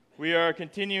We are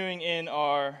continuing in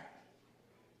our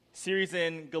series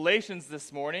in Galatians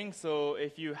this morning. So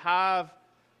if you have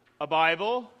a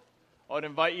Bible, I would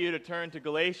invite you to turn to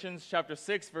Galatians chapter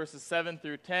 6, verses 7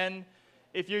 through 10.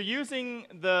 If you're using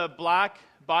the black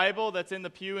Bible that's in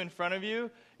the pew in front of you,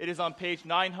 it is on page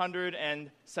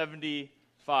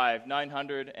 975.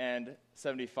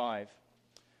 975.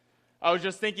 I was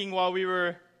just thinking while we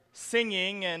were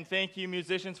singing, and thank you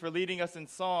musicians for leading us in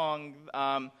song,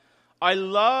 I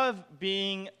love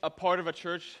being a part of a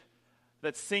church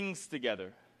that sings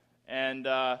together. And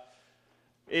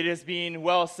it has been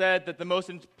well said that the most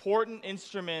important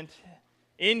instrument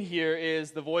in here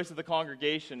is the voice of the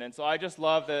congregation. And so I just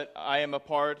love that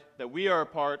we are a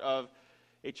part of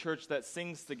a church that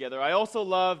sings together. I also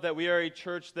love that we are a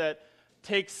church that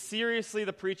takes seriously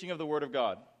the preaching of the Word of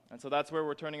God. And so that's where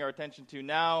we're turning our attention to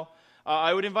now.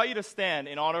 I would invite you to stand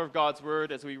in honor of God's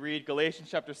Word as we read Galatians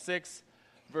chapter 6,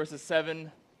 verses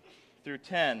 7 through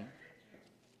 10.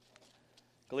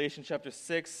 Galatians chapter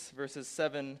 6, verses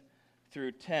 7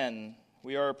 through 10.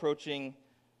 We are approaching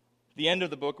the end of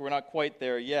the book. We're not quite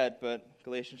there yet, but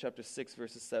Galatians chapter 6,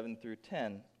 verses 7 through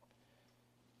 10.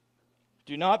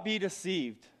 Do not be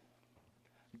deceived.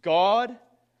 God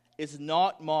is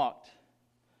not mocked.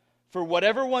 For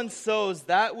whatever one sows,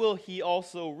 that will he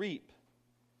also reap.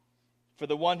 For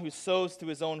the one who sows to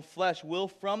his own flesh will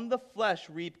from the flesh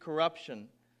reap corruption.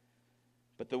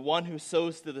 But the one who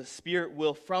sows to the Spirit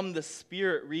will from the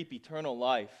Spirit reap eternal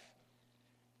life.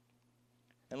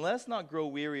 And let us not grow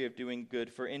weary of doing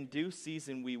good, for in due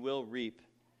season we will reap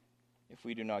if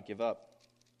we do not give up.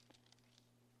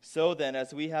 So then,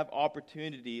 as we have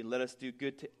opportunity, let us do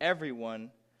good to everyone,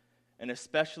 and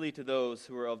especially to those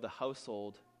who are of the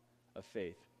household of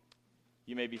faith.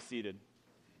 You may be seated.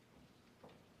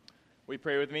 Will you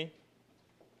pray with me?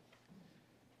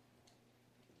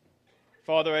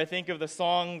 Father, I think of the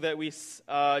song that we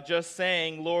just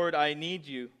sang, Lord, I need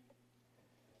you.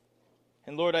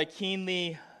 And Lord, I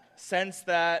keenly sense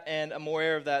that and am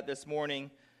aware of that this morning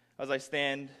as I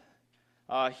stand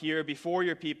here before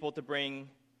your people to bring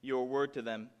your word to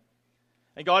them.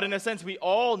 And God, in a sense, we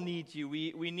all need you.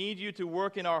 We need you to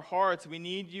work in our hearts. We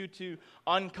need you to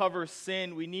uncover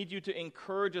sin. We need you to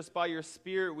encourage us by your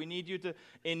Spirit. We need you to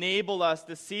enable us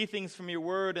to see things from your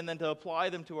word and then to apply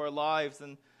them to our lives.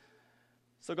 And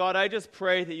so, God, I just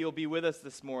pray that you'll be with us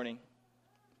this morning.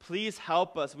 Please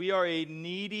help us. We are a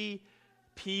needy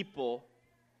people,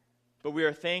 but we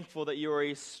are thankful that you are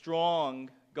a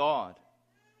strong God.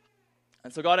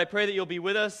 And so, God, I pray that you'll be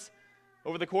with us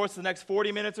over the course of the next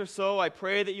 40 minutes or so. I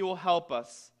pray that you will help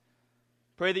us.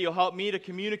 Pray that you'll help me to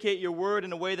communicate your word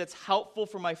in a way that's helpful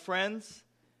for my friends.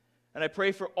 And I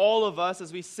pray for all of us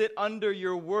as we sit under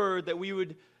your word that we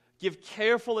would give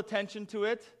careful attention to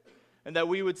it, and that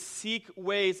we would seek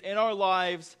ways in our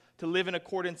lives to live in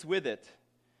accordance with it.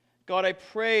 God, I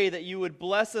pray that you would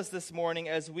bless us this morning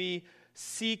as we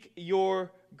seek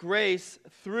your grace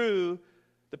through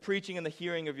the preaching and the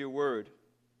hearing of your word.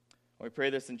 And we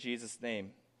pray this in Jesus'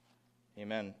 name.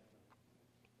 Amen.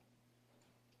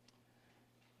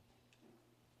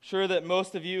 Sure that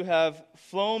most of you have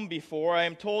flown before. I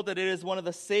am told that it is one of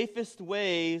the safest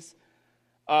ways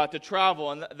to travel,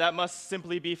 and that must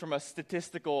simply be from a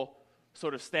statistical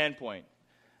sort of standpoint.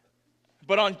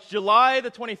 But on July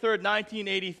the 23rd,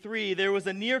 1983, there was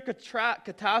a near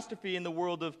catastrophe in the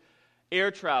world of air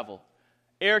travel.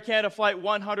 Air Canada Flight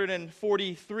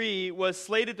 143 was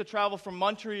slated to travel from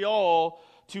Montreal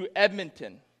to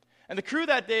Edmonton. And the crew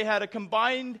that day had a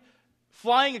combined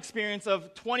flying experience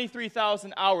of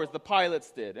 23,000 hours, the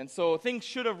pilots did. And so things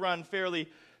should have run fairly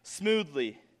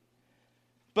smoothly.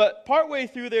 But partway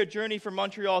through their journey from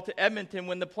Montreal to Edmonton,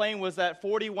 when the plane was at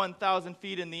 41,000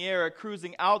 feet in the air at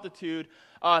cruising altitude,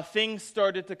 things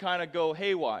started to kind of go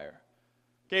haywire.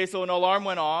 Okay, so an alarm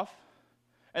went off,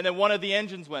 and then one of the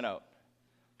engines went out.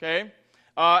 Okay?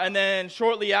 And then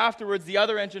shortly afterwards, the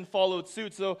other engine followed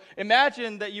suit. So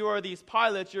imagine that you are these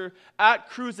pilots, you're at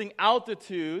cruising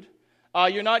altitude,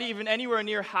 you're not even anywhere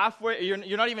near halfway,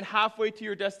 you're not even halfway to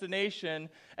your destination,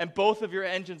 and both of your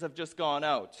engines have just gone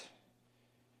out.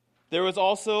 There was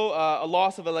also a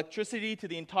loss of electricity to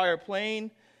the entire plane,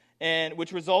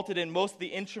 which resulted in most of the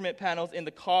instrument panels in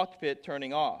the cockpit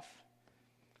turning off.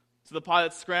 So the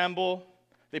pilots scramble,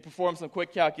 they perform some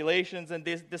quick calculations, and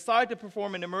they decide to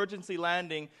perform an emergency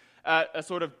landing at a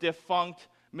sort of defunct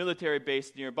military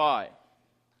base nearby.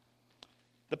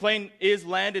 The plane is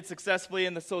landed successfully,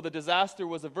 and so the disaster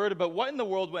was averted, but what in the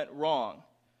world went wrong?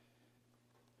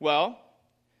 Well,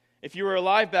 if you were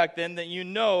alive back then you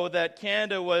know that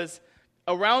Canada was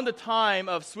around the time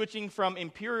of switching from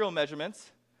imperial measurements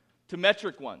to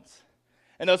metric ones.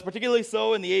 And that was particularly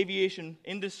so in the aviation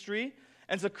industry.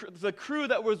 And so the crew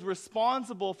that was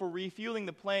responsible for refueling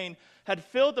the plane had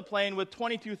filled the plane with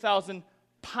 22,000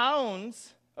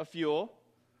 pounds of fuel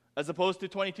as opposed to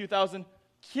 22,000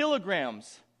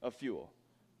 kilograms of fuel.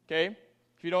 Okay?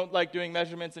 If you don't like doing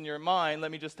measurements in your mind,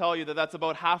 let me just tell you that that's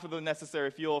about half of the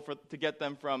necessary fuel to get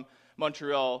them from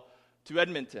Montreal to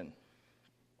Edmonton.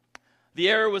 The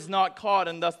error was not caught,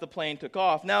 and thus the plane took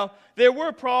off. Now, there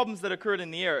were problems that occurred in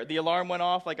the air. The alarm went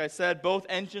off, like I said. Both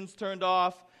engines turned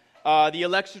off. The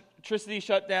electricity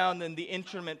shut down, and the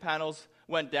instrument panels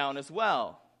went down as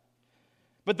well.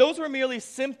 But those were merely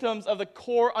symptoms of the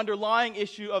core underlying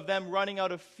issue of them running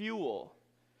out of fuel.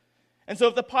 And so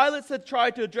if the pilots had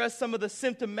tried to address some of the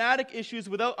symptomatic issues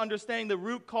without understanding the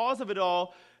root cause of it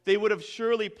all, they would have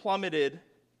surely plummeted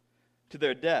to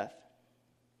their death.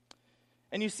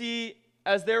 And you see,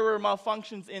 as there were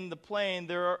malfunctions in the plane,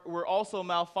 there were also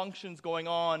malfunctions going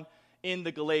on in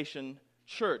the Galatian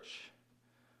church.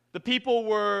 The people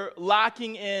were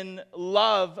lacking in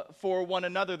love for one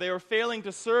another. They were failing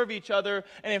to serve each other,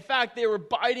 and in fact, they were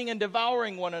biting and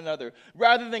devouring one another.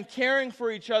 Rather than caring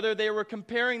for each other, they were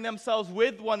comparing themselves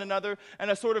with one another, and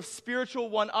a sort of spiritual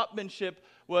one-upmanship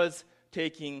was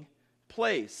taking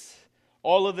place.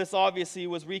 All of this obviously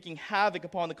was wreaking havoc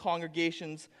upon the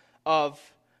congregations of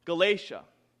Galatia.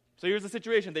 So here's the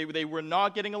situation. They were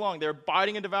not getting along. They were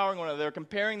biting and devouring one another. They were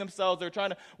comparing themselves. They were trying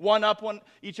to one-up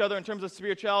each other in terms of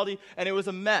spirituality, and it was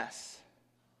a mess.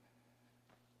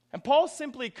 And Paul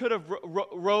simply could have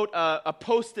wrote a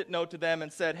post-it note to them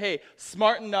and said, hey,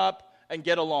 smarten up and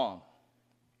get along.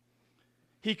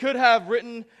 He could have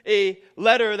written a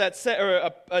letter that said,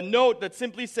 or a note that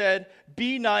simply said,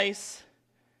 be nice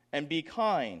and be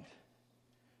kind.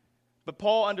 But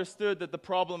Paul understood that the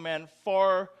problem ran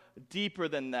far deeper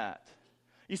than that.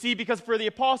 You see, because for the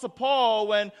Apostle Paul,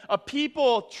 when a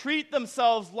people treat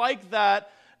themselves like that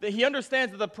he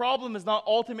understands that the problem is not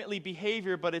ultimately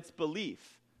behavior, but it's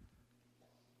belief.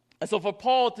 And so for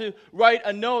Paul to write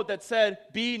a note that said,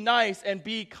 be nice and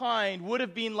be kind, would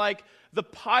have been like the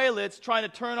pilots trying to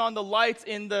turn on the lights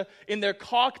in their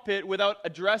cockpit without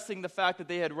addressing the fact that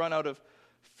they had run out of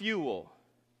fuel.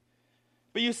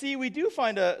 But you see, we do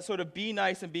find a sort of be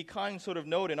nice and be kind sort of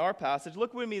note in our passage.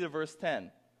 Look with me to verse 10.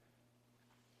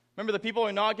 Remember, the people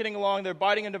are not getting along. They're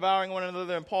biting and devouring one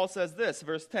another. And Paul says this,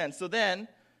 verse 10. So then,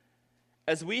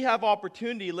 as we have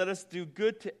opportunity, let us do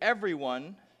good to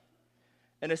everyone,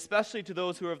 and especially to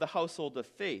those who are of the household of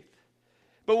faith.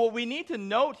 But what we need to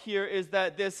note here is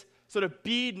that this sort of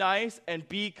be nice and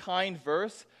be kind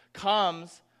verse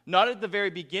comes not at the very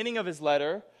beginning of his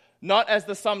letter, not as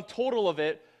the sum total of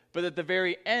it, but at the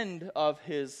very end of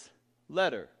his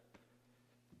letter.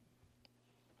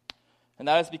 And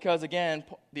that is because, again,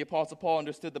 the Apostle Paul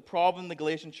understood the problem in the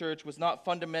Galatian church was not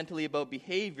fundamentally about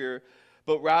behavior,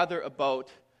 but rather about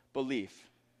belief.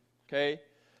 Okay?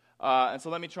 And so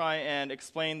let me try and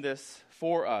explain this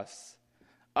for us.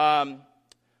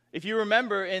 If you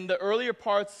remember, in the earlier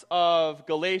parts of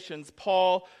Galatians,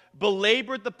 Paul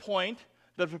belabored the point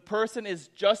that if a person is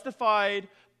justified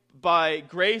by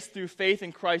grace through faith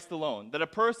in Christ alone, that a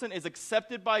person is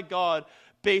accepted by God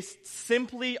based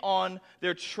simply on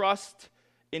their trust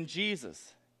in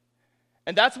Jesus.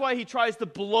 And that's why he tries to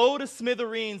blow to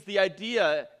smithereens the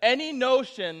idea, any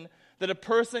notion that a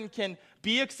person can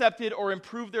be accepted or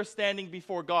improve their standing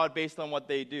before God based on what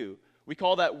they do. We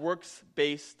call that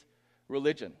works-based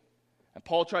religion. And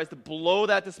Paul tries to blow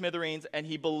that to smithereens, and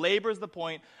he belabors the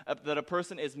point that a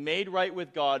person is made right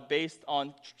with God based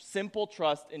on simple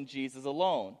trust in Jesus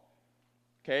alone.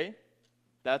 Okay?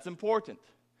 That's important.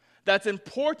 That's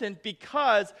important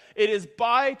because it is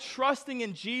by trusting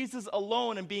in Jesus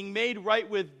alone and being made right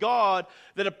with God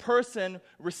that a person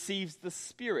receives the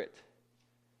Spirit.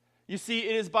 You see,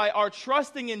 it is by our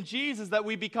trusting in Jesus that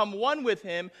we become one with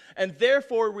Him, and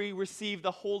therefore we receive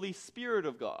the Holy Spirit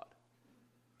of God.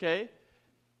 Okay?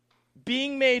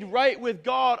 Being made right with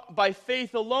God by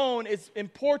faith alone is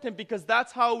important because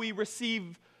that's how we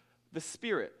receive the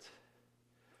Spirit.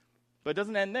 But it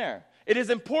doesn't end there. It is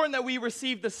important that we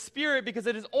receive the Spirit because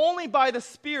it is only by the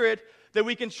Spirit that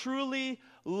we can truly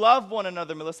love one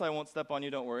another. Melissa, I won't step on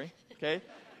you, don't worry. Okay?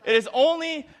 It is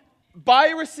only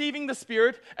by receiving the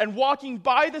Spirit and walking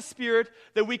by the Spirit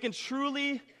that we can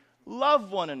truly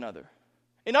love one another.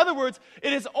 In other words,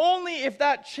 it is only if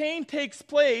that chain takes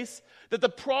place that the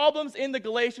problems in the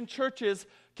Galatian churches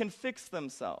can fix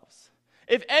themselves.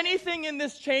 If anything in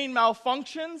this chain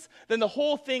malfunctions, then the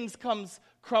whole thing comes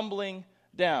crumbling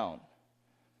down.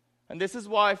 And this is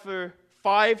why for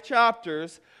 5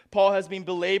 chapters, Paul has been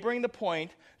belaboring the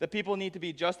point that people need to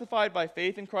be justified by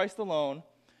faith in Christ alone,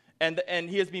 And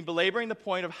he has been belaboring the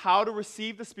point of how to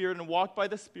receive the Spirit and walk by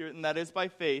the Spirit, and that is by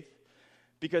faith,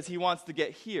 because he wants to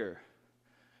get here.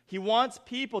 He wants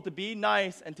people to be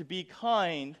nice and to be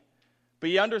kind, but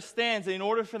he understands that in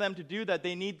order for them to do that,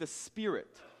 they need the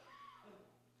Spirit.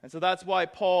 And so that's why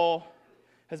Paul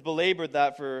has belabored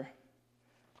that for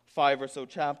 5 or so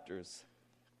chapters.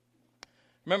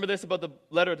 Remember this about the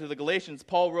letter to the Galatians.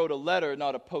 Paul wrote a letter,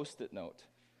 not a post-it note.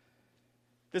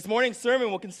 This morning's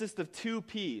sermon will consist of 2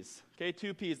 P's. Okay,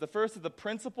 2 P's. The first is the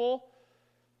principle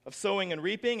of sowing and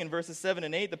reaping in verses 7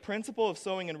 and 8. The principle of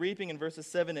sowing and reaping in verses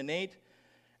 7 and 8.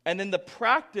 And then the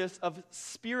practice of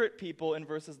spirit people in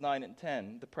verses 9 and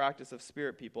 10. The practice of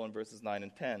spirit people in verses 9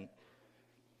 and 10.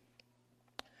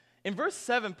 In verse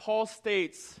 7, Paul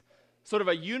states sort of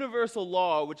a universal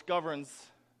law which governs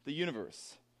the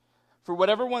universe. For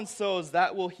whatever one sows,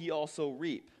 that will he also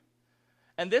reap.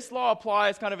 And this law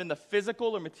applies kind of in the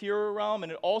physical or material realm,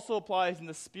 and it also applies in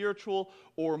the spiritual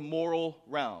or moral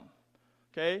realm.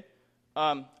 Okay?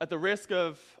 At the risk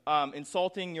of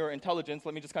insulting your intelligence,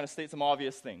 let me just kind of state some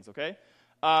obvious things, okay?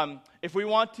 If we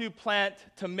want to plant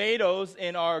tomatoes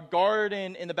in our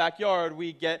garden in the backyard,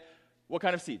 we get what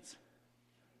kind of seeds?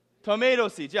 Tomato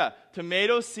seeds, yeah.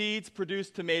 Tomato seeds produce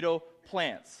tomato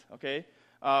plants, okay?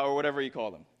 Or whatever you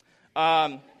call them.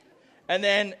 And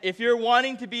then if you're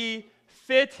wanting to be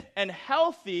fit and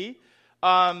healthy,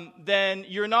 then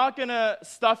you're not going to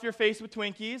stuff your face with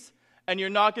Twinkies, and you're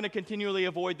not going to continually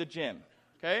avoid the gym,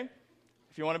 okay?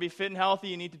 If you want to be fit and healthy,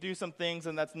 you need to do some things,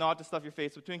 and that's not to stuff your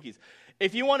face with Twinkies.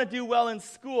 If you want to do well in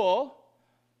school,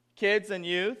 kids and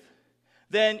youth,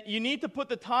 then you need to put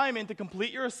the time in to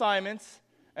complete your assignments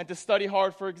and to study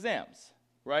hard for exams,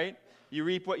 right? You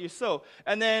reap what you sow.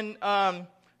 And then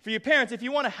for your parents, if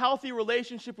you want a healthy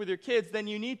relationship with your kids, then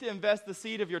you need to invest the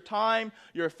seed of your time,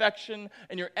 your affection,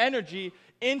 and your energy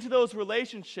into those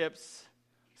relationships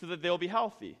so that they'll be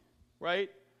healthy, right?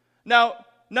 Now,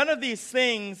 none of these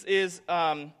things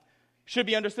should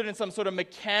be understood in some sort of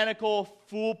mechanical,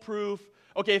 foolproof,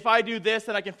 okay, if I do this,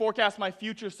 then I can forecast my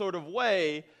future sort of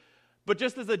way, but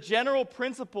just as a general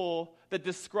principle that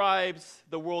describes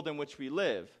the world in which we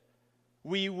live.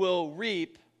 We will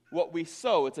reap what we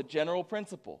sow. It's a general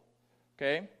principle,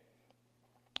 okay?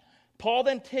 Paul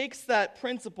then takes that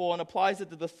principle and applies it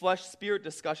to the flesh-spirit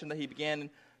discussion that he began in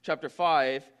chapter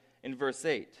 5 in verse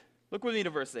 8. Look with me to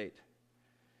verse 8.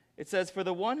 It says, "For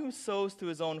the one who sows to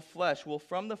his own flesh will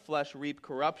from the flesh reap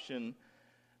corruption,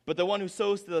 but the one who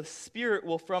sows to the Spirit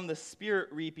will from the Spirit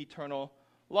reap eternal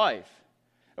life."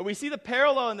 And we see the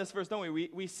parallel in this verse, don't we?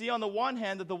 We see on the one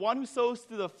hand that the one who sows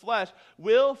to the flesh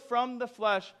will from the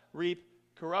flesh reap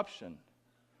corruption.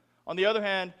 On the other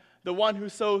hand, the one who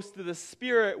sows to the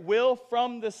Spirit will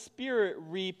from the Spirit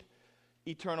reap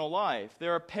eternal life.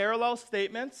 There are parallel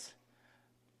statements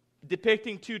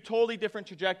depicting 2 totally different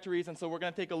trajectories, and so we're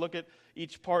going to take a look at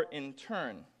each part in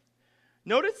turn.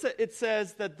 Notice that it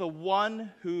says that the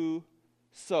one who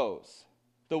sows.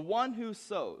 The one who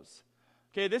sows.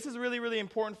 Okay, this is really, really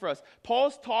important for us.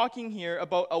 Paul's talking here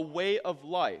about a way of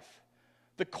life,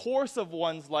 the course of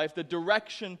one's life, the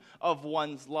direction of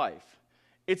one's life.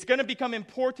 It's going to become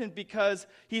important because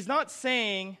he's not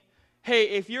saying, hey,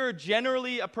 if you're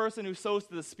generally a person who sows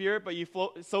to the Spirit, but you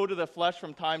sow to the flesh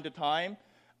from time to time,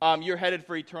 you're headed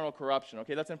for eternal corruption.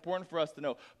 Okay, that's important for us to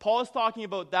know. Paul is talking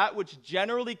about that which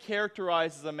generally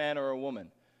characterizes a man or a woman,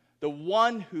 the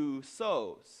one who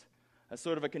sows. As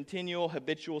sort of a continual,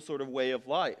 habitual sort of way of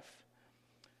life.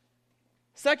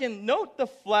 Second, note the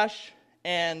flesh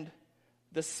and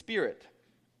the Spirit.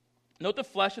 Note the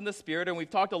flesh and the Spirit, and we've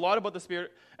talked a lot about the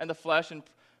Spirit and the flesh in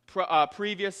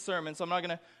previous sermons, so I'm not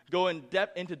going to go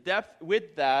into depth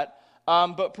with that,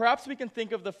 but perhaps we can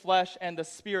think of the flesh and the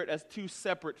Spirit as 2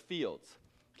 separate fields.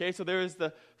 Okay, so there is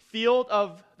the field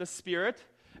of the Spirit,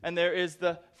 and there is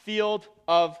the field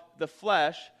of the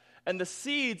flesh, and the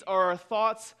seeds are our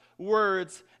thoughts,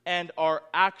 words, and our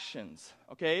actions,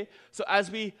 okay? So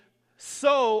as we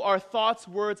sow our thoughts,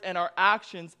 words, and our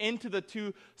actions into the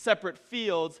 2 separate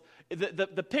fields,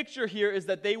 the picture here is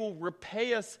that they will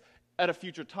repay us at a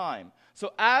future time.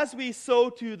 So as we sow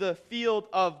to the field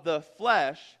of the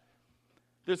flesh,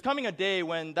 there's coming a day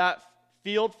when that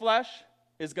field flesh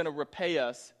is going to repay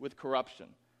us with corruption.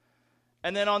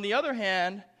 And then on the other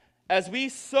hand, as we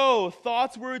sow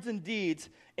thoughts, words, and deeds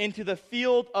into the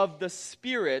field of the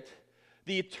Spirit,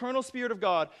 the eternal Spirit of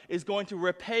God is going to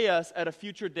repay us at a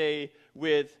future day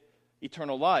with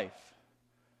eternal life.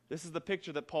 This is the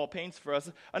picture that Paul paints for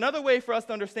us. Another way for us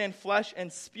to understand flesh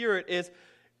and spirit is,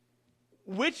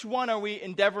 which one are we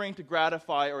endeavoring to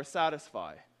gratify or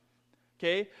satisfy?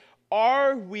 Okay?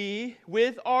 are we,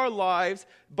 with our lives,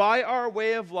 by our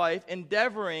way of life,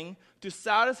 endeavoring to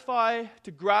satisfy,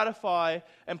 to gratify,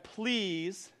 and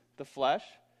please the flesh,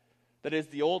 that is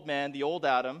the old man, the old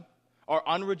Adam, our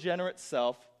unregenerate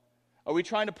self? Are we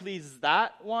trying to please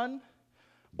that one?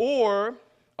 Or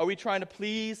are we trying to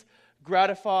please,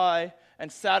 gratify,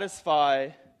 and satisfy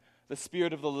the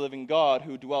Spirit of the living God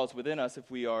who dwells within us if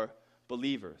we are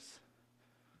believers?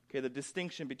 Okay, the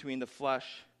distinction between the flesh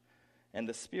and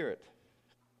the Spirit.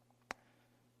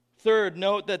 Third,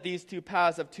 note that these two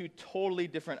paths have two totally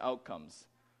different outcomes.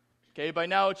 Okay, by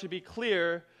now it should be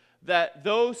clear that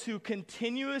those who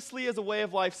continuously as a way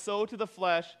of life sow to the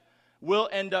flesh will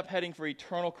end up heading for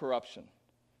eternal corruption,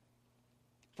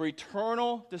 for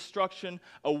eternal destruction,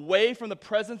 away from the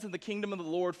presence and the kingdom of the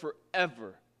Lord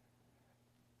forever.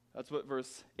 That's what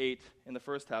verse 8 in the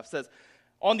first half says.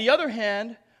 On the other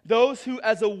hand, those who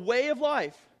as a way of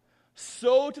life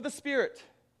sow to the Spirit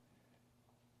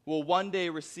will one day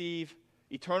receive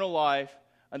eternal life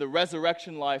and the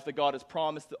resurrection life that God has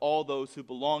promised to all those who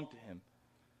belong to Him.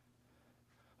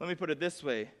 Let me put it this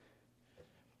way.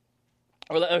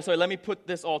 Let me put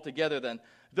this all together then.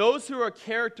 Those who are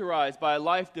characterized by a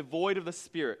life devoid of the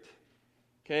Spirit,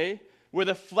 okay, where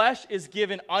the flesh is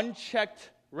given unchecked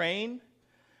reign,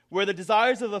 where the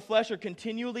desires of the flesh are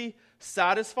continually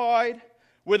satisfied,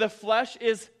 where the flesh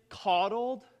is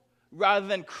coddled rather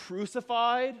than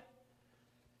crucified,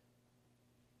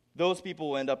 those people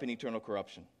will end up in eternal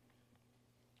corruption.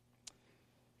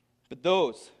 But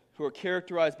those who are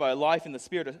characterized by a life in the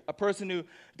Spirit, a person who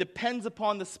depends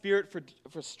upon the Spirit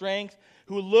for strength,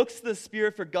 who looks to the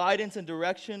Spirit for guidance and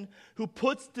direction, who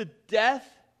puts to death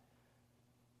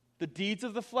the deeds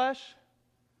of the flesh.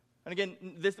 And again,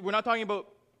 we're not talking about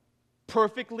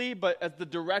perfectly, but as the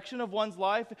direction of one's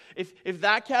life. If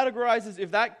that categorizes,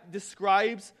 if that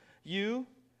describes you,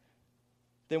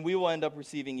 then we will end up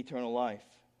receiving eternal life.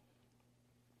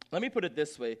 Let me put it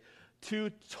this way.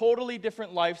 Two totally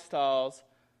different lifestyles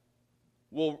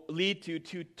will lead to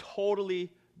two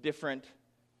totally different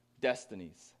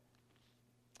destinies.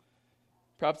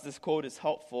 Perhaps this quote is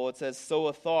helpful. It says, sow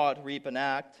a thought, reap an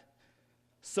act.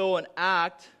 Sow an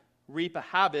act, reap a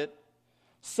habit.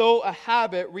 Sow a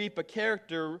habit, reap a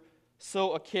character.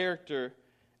 Sow a character,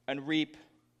 and reap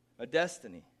a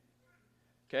destiny.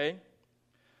 Okay?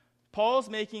 Paul's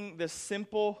making this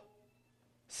simple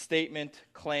statement,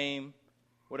 claim,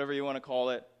 whatever you want to call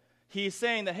it. He's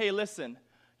saying that, hey, listen,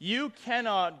 you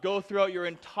cannot go throughout your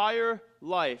entire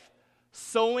life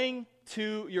sowing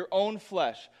to your own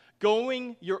flesh,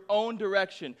 going your own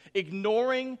direction,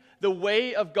 ignoring the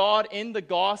way of God in the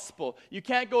gospel. You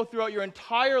can't go throughout your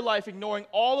entire life ignoring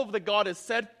all of that God has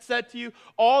said to you,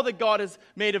 all that God has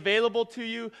made available to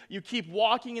you. You keep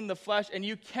walking in the flesh, and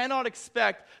you cannot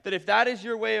expect that if that is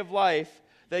your way of life,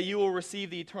 that you will receive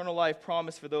the eternal life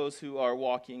promised for those who are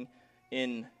walking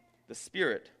in the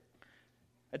Spirit.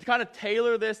 And to kind of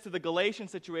tailor this to the Galatian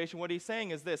situation, what he's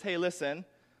saying is this: hey, listen,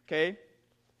 okay,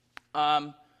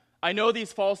 I know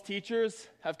these false teachers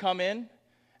have come in,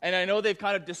 and I know they've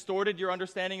kind of distorted your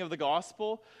understanding of the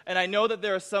gospel, and I know that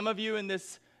there are some of you in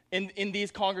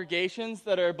these congregations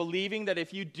that are believing that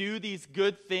if you do these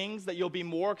good things, that you'll be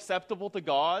more acceptable to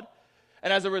God,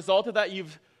 and as a result of that,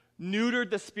 you've neutered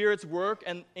the Spirit's work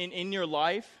in your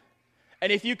life.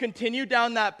 And if you continue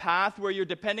down that path where you're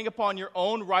depending upon your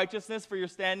own righteousness for your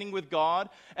standing with God,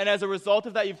 and as a result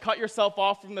of that, you've cut yourself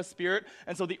off from the Spirit,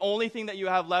 and so the only thing that you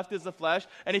have left is the flesh,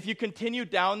 and if you continue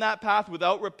down that path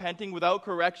without repenting, without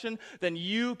correction, then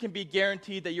you can be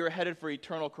guaranteed that you're headed for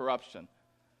eternal corruption.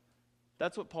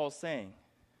 That's what Paul's saying.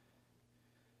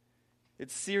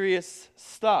 It's serious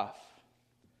stuff.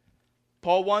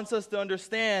 Paul wants us to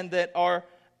understand that our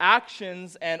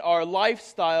actions and our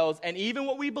lifestyles and even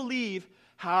what we believe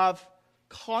have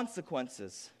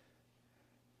consequences.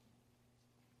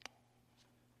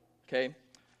 Okay?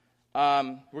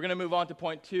 We're going to move on to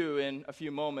point 2 in a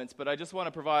few moments, but I just want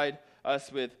to provide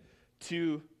us with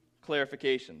 2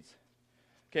 clarifications.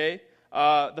 Okay?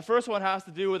 The first one has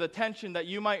to do with a tension that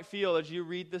you might feel as you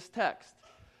read this text.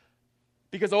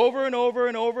 Because over and over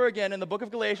and over again in the book of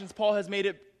Galatians, Paul has made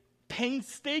it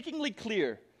painstakingly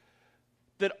clear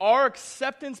that our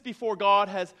acceptance before God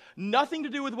has nothing to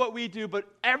do with what we do, but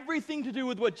everything to do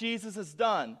with what Jesus has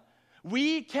done.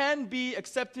 We can be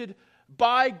accepted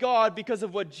by God because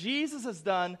of what Jesus has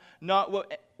done, not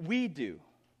what we do.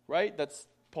 Right?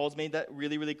 Paul's made that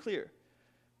really, really clear.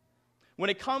 When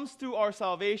it comes to our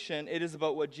salvation, it is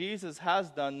about what Jesus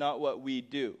has done, not what we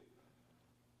do.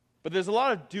 But there's a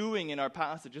lot of doing in our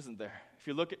passage, isn't there? If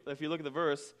you look at the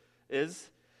verse,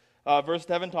 verse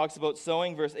 7 talks about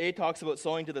sowing. Verse 8 talks about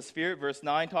sowing to the Spirit. Verse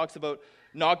 9 talks about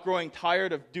not growing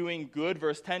tired of doing good.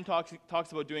 Verse 10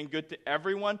 talks about doing good to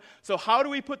everyone. So how do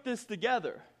we put this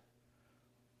together?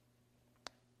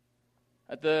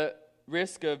 At the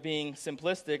risk of being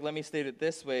simplistic, let me state it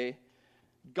this way.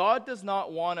 God does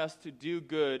not want us to do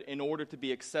good in order to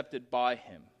be accepted by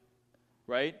Him,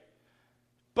 right?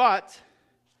 But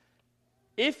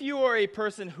if you are a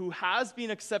person who has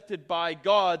been accepted by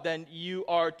God, then you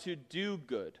are to do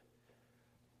good.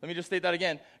 Let me just state that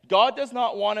again. God does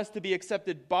not want us to be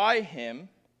accepted by Him,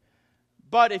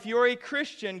 but if you're a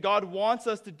Christian, God wants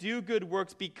us to do good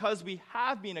works because we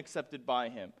have been accepted by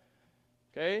Him.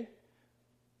 Okay?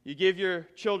 You give your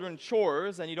children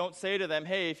chores, and you don't say to them,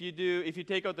 hey, if you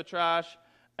take out the trash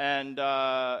and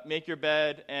make your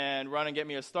bed and run and get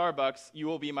me a Starbucks, you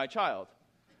will be my child,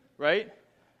 right?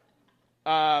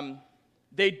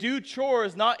 They do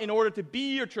chores not in order to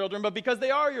be your children, but because they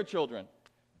are your children,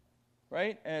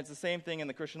 right? And it's the same thing in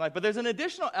the Christian life. But there's an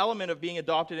additional element of being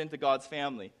adopted into God's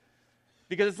family.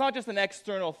 Because it's not just an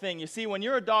external thing. You see, when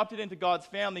you're adopted into God's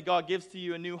family, God gives to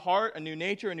you a new heart, a new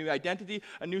nature, a new identity,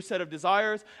 a new set of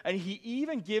desires, and He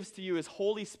even gives to you His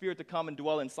Holy Spirit to come and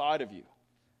dwell inside of you.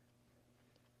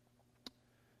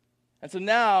 And so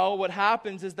now what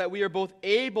happens is that we are both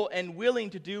able and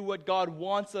willing to do what God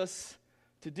wants us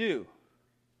to do.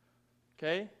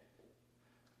 Okay?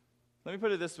 Let me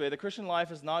put it this way. The Christian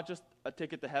life is not just a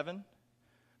ticket to heaven,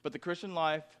 but the Christian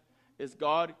life is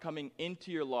God coming into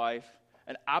your life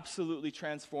and absolutely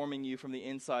transforming you from the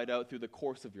inside out through the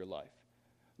course of your life.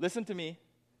 Listen to me.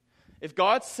 If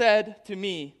God said to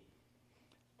me,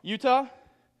 Utah,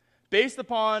 based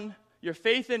upon your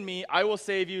faith in me, I will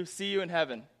save you, see you in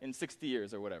heaven in 60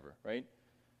 years or whatever, right?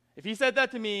 If He said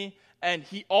that to me and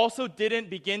He also didn't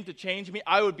begin to change me,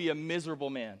 I would be a miserable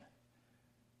man.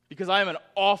 Because I am an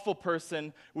awful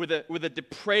person with a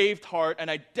depraved heart,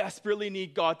 and I desperately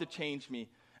need God to change me.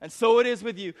 And so it is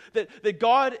with you. That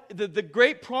God, the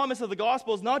great promise of the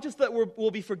gospel is not just that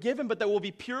we'll be forgiven, but that we'll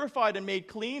be purified and made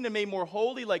clean and made more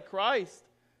holy like Christ.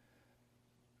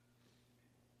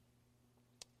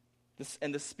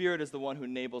 And the Spirit is the one who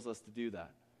enables us to do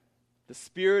that. The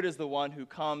Spirit is the one who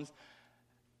comes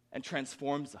and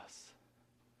transforms us.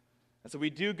 And so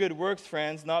we do good works,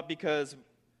 friends, not because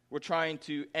we're trying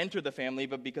to enter the family,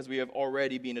 but because we have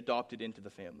already been adopted into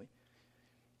the family.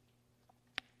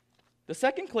 The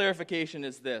second clarification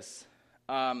is this.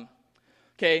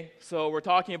 Okay, so we're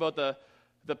talking about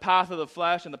the path of the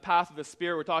flesh and the path of the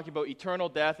Spirit. We're talking about eternal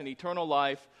death and eternal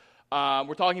life.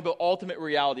 We're talking about ultimate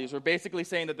realities. We're basically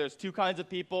saying that there's two kinds of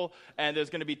people, and there's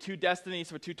going to be two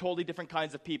destinies for two totally different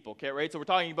kinds of people. Okay, right? So we're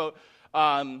talking about,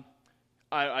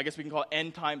 I guess we can call it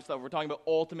end time stuff. We're talking about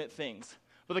ultimate things.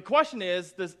 But the question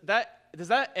is, does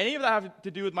any of that have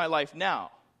to do with my life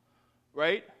now?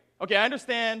 Right? Okay, I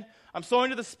understand. I'm sowing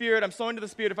to the Spirit.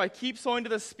 If I keep sowing to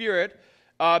the Spirit,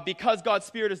 because God's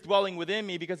Spirit is dwelling within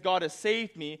me, because God has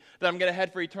saved me, then I'm going to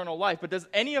head for eternal life. But does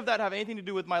any of that have anything to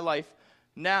do with my life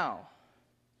now?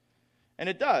 And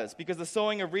it does, because the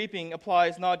sowing of reaping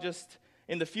applies not just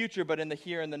in the future, but in the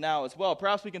here and the now as well.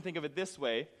 Perhaps we can think of it this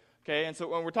way. Okay, and so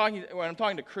when I'm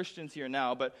talking to Christians here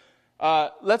now, but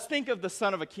let's think of the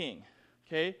son of a king.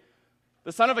 Okay,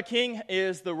 the son of a king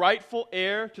is the rightful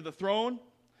heir to the throne.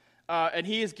 And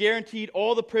he is guaranteed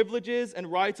all the privileges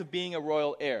and rights of being a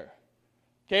royal heir.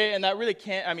 Okay, and that really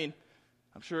can't, I'm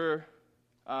sure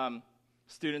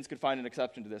students could find an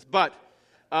exception to this. But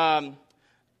there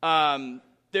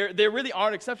really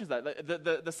aren't exceptions to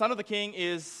that. The son of the king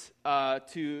is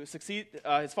to succeed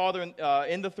his father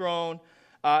in the throne,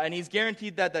 and he's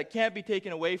guaranteed that can't be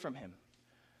taken away from him.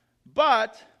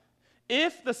 But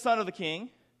if the son of the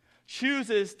king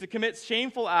chooses to commit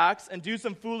shameful acts and do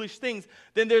some foolish things,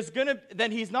 then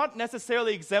he's not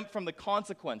necessarily exempt from the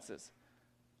consequences.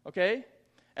 Okay?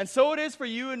 And so it is for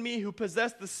you and me who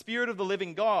possess the Spirit of the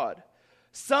living God.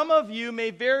 Some of you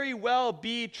may very well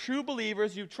be true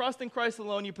believers, you trust in Christ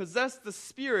alone, you possess the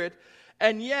Spirit,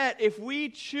 and yet if we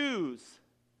choose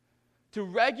to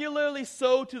regularly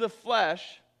sow to the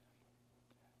flesh,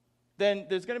 then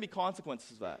there's going to be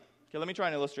consequences to that. Okay, let me try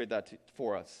and illustrate that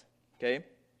for us. Okay?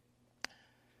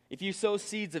 If you sow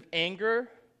seeds of anger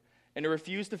and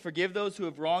refuse to forgive those who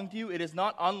have wronged you, it is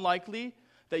not unlikely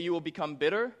that you will become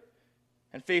bitter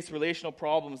and face relational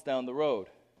problems down the road.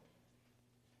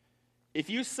 If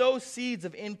you sow seeds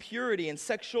of impurity and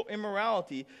sexual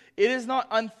immorality, it is not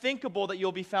unthinkable that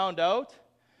you'll be found out,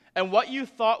 and what you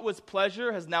thought was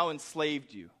pleasure has now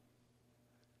enslaved you.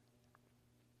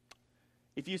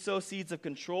 If you sow seeds of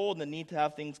control and the need to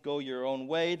have things go your own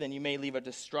way, then you may leave a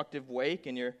destructive wake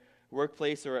in your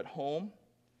workplace or at home,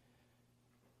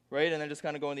 right? And then just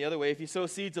kind of going the other way. If you sow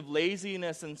seeds of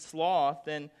laziness and sloth,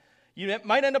 then You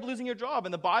might end up losing your job,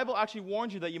 and the Bible actually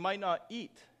warns you that you might not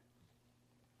eat.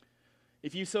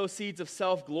 If you sow seeds of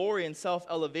self-glory and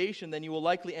self-elevation, then you will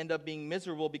likely end up being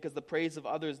miserable because the praise of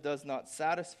others does not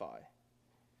satisfy.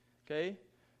 Okay?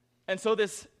 And so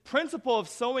this principle of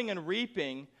sowing and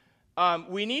reaping,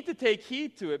 we need to take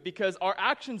heed to it because our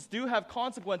actions do have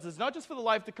consequences, not just for the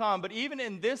life to come, but even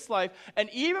in this life, and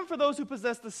even for those who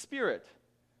possess the Spirit.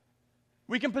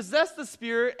 We can possess the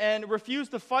Spirit and refuse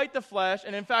to fight the flesh,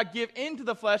 and in fact give in to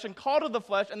the flesh and coddle the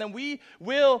flesh, and then we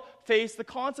will face the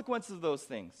consequences of those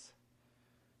things.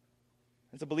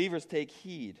 And so believers, take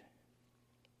heed.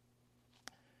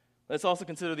 Let's also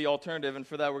consider the alternative, and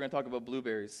for that we're going to talk about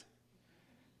blueberries.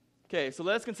 Okay, so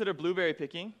let's consider blueberry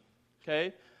picking.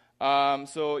 Okay,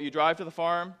 so you drive to the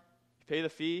farm, you pay the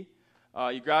fee,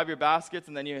 you grab your baskets,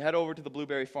 and then you head over to the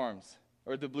blueberry farms,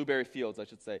 or the blueberry fields, I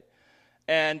should say.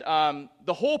 And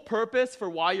the whole purpose for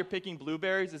why you're picking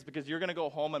blueberries is because you're going to go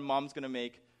home and Mom's going to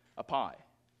make a pie.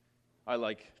 I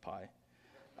like pie.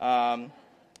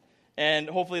 And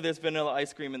hopefully there's vanilla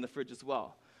ice cream in the fridge as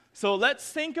well. So let's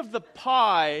think of the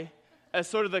pie as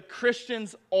sort of the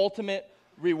Christian's ultimate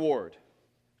reward.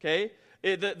 Okay?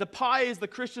 The pie is the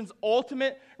Christian's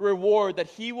ultimate reward that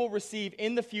he will receive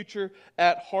in the future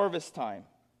at harvest time.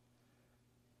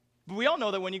 But we all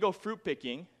know that when you go fruit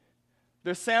picking,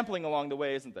 there's sampling along the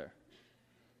way, isn't there?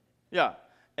 Yeah.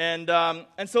 And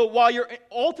so while your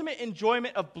ultimate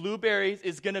enjoyment of blueberries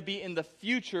is going to be in the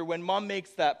future when Mom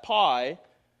makes that pie,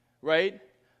 right,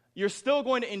 you're still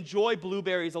going to enjoy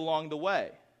blueberries along the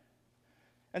way.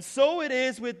 And so it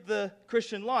is with the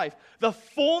Christian life. The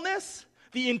fullness,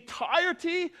 the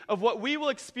entirety of what we will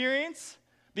experience,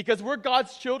 because we're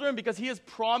God's children, because He has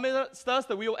promised us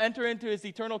that we will enter into His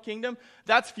eternal kingdom,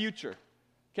 that's future.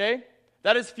 Okay?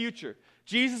 That is future.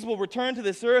 Jesus will return to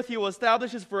this earth. He will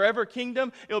establish His forever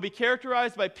kingdom. It will be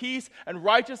characterized by peace and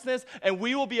righteousness, and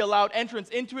we will be allowed entrance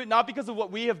into it, not because of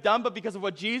what we have done, but because of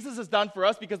what Jesus has done for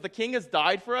us, because the King has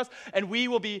died for us, and we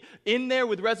will be in there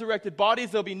with resurrected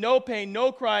bodies. There will be no pain,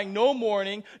 no crying, no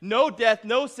mourning, no death,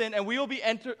 no sin, and we will be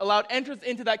allowed entrance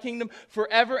into that kingdom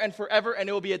forever and forever, and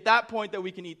it will be at that point that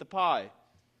we can eat the pie.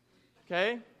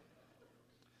 Okay?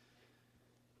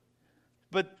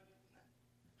 But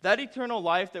that eternal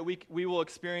life that we will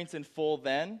experience in full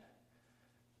then,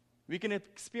 we can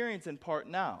experience in part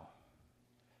now.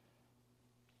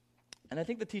 And I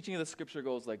think the teaching of the Scripture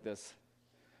goes like this.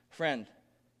 Friend,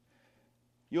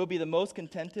 you'll be the most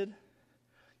contented.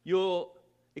 You'll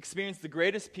experience the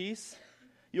greatest peace.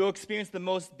 You'll experience the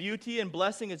most beauty and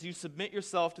blessing as you submit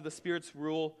yourself to the Spirit's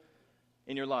rule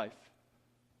in your life.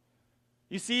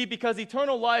 You see, because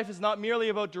eternal life is not merely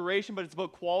about duration, but it's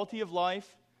about quality of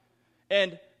life.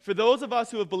 And for those of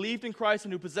us who have believed in Christ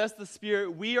and who possess the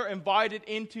Spirit, we are invited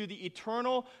into the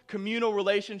eternal communal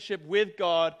relationship with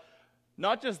God,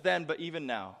 not just then, but even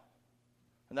now.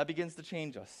 And that begins to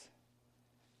change us.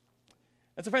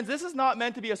 And so, friends, this is not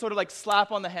meant to be a sort of like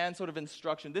slap on the hand sort of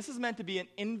instruction. This is meant to be an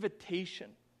invitation.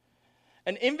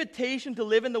 An invitation to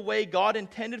live in the way God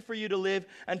intended for you to live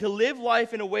and to live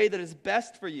life in a way that is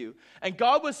best for you. And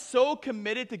God was so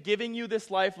committed to giving you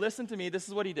this life. Listen to me, this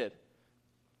is what He did.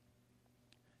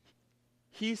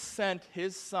 He sent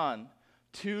His Son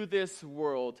to this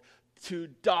world to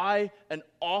die an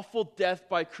awful death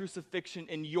by crucifixion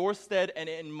in your stead and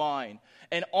in mine.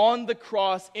 And on the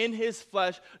cross, in His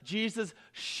flesh, Jesus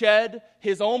shed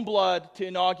His own blood to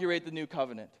inaugurate the new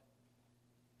covenant.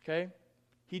 Okay?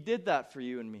 He did that for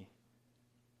you and me.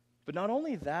 But not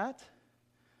only that,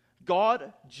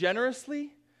 God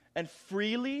generously and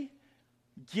freely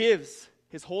gives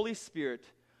His Holy Spirit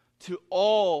to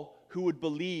all who would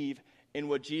believe in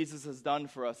what Jesus has done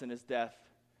for us in His death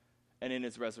and in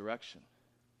His resurrection.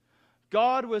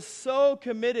 God was so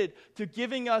committed to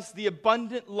giving us the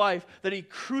abundant life that He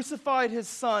crucified His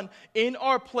Son in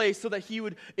our place so that He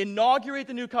would inaugurate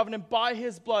the new covenant by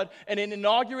His blood. And in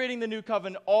inaugurating the new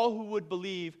covenant, all who would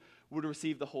believe would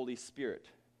receive the Holy Spirit.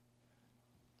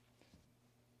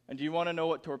 And do you want to know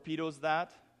what torpedoes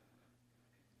that?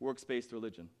 Works-based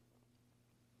religion.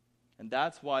 And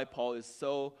that's why Paul is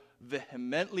so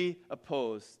vehemently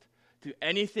opposed to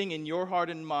anything in your heart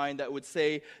and mind that would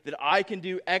say that I can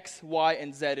do X, Y,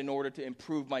 and Z in order to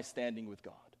improve my standing with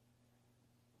God.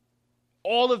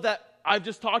 All of that I've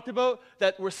just talked about,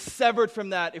 that we're severed from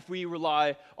that if we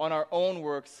rely on our own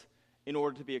works in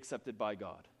order to be accepted by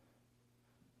God.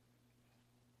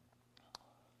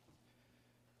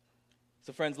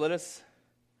 So friends, let us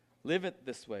live it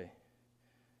this way.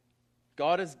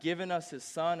 God has given us His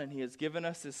Son, and He has given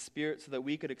us His Spirit so that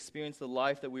we could experience the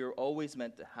life that we were always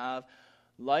meant to have,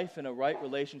 life in a right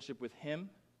relationship with Him,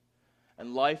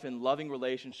 and life in loving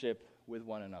relationship with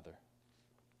one another.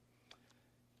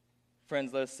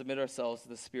 Friends, let us submit ourselves to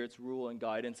the Spirit's rule and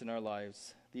guidance in our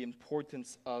lives, the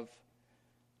importance of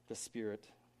the Spirit.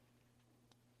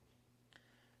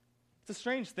 It's a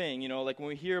strange thing, like when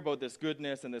we hear about this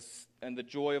goodness and the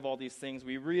joy of all these things,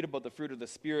 we read about the fruit of the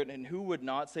Spirit, and who would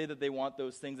not say that they want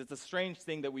those things? It's a strange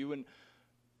thing that we wouldn't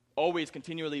always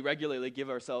continually, regularly give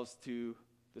ourselves to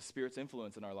the Spirit's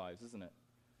influence in our lives, isn't it?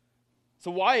 So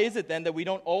why is it then that we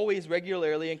don't always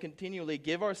regularly and continually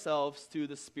give ourselves to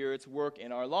the Spirit's work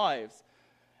in our lives?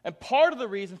 And part of the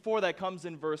reason for that comes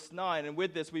in verse 9, and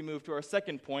with this we move to our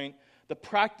second point, the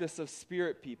practice of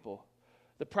Spirit people.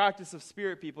 The practice of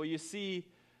Spirit people. You see,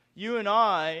 you and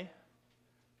I,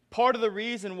 part of the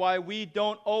reason why we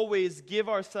don't always give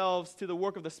ourselves to the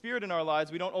work of the Spirit in our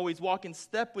lives, we don't always walk in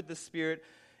step with the Spirit,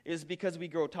 is because we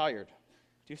grow tired.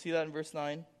 Do you see that in verse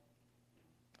 9?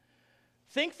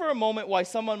 Think for a moment why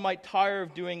someone might tire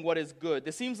of doing what is good.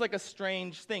 This seems like a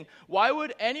strange thing. Why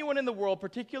would anyone in the world,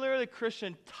 particularly a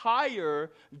Christian,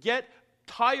 get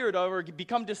tired of or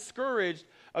become discouraged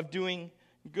of doing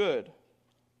good?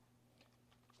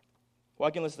 Well,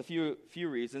 I can list a few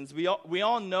reasons. We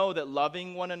all know that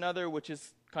loving one another, which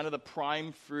is kind of the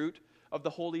prime fruit of the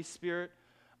Holy Spirit,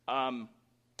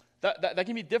 that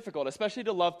can be difficult, especially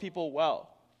to love people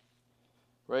well,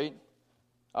 right?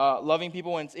 Loving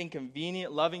people when it's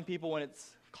inconvenient, loving people when it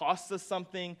costs us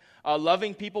something,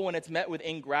 loving people when it's met with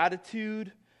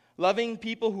ingratitude, loving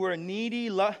people who are needy.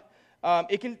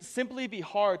 It can simply be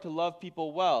hard to love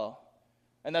people well,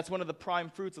 and that's one of the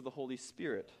prime fruits of the Holy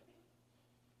Spirit.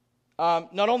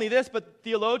 Not only this, but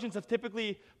theologians have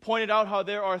typically pointed out how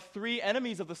there are three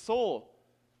enemies of the soul.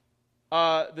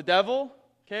 The devil,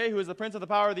 who is the prince of the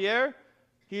power of the air.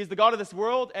 He is the god of this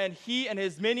world, and he and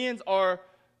his minions are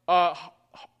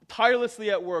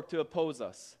tirelessly at work to oppose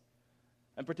us,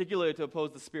 and particularly to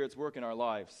oppose the Spirit's work in our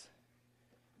lives.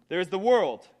 There's the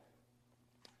world.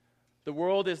 The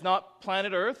world is not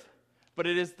planet Earth, but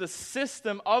it is the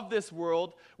system of this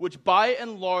world which by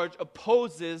and large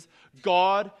opposes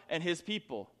God and his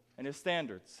people and his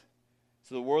standards.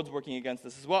 So the world's working against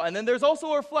this as well. And then there's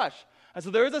also our flesh. And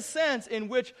so there is a sense in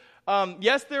which,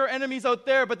 yes, there are enemies out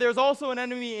there, but there's also an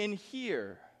enemy in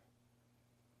here.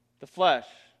 The flesh,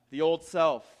 the old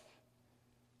self.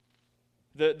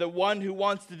 The one who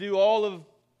wants to do all of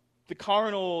the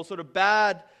carnal, sort of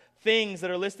bad things that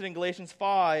are listed in Galatians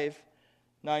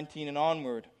 5:19 and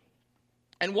onward.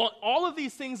 And while all of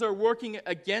these things are working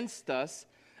against us,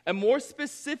 and more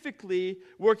specifically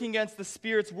working against the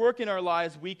Spirit's work in our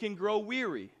lives, we can grow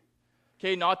weary.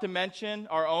 Not to mention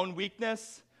our own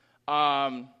weakness,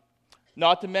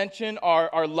 not to mention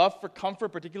our love for comfort,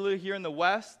 particularly here in the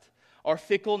West, our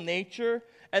fickle nature,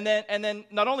 and then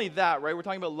not only that, right? We're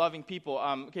talking about loving people.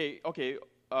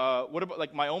 What about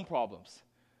like my own problems?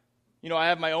 I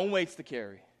have my own weights to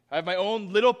carry. I have my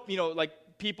own little,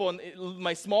 people in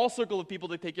my small circle of people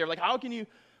to take care of. Like, how can you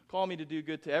call me to do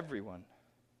good to everyone?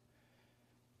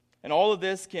 And all of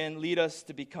this can lead us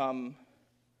to become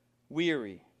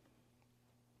weary.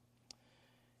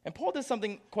 And Paul does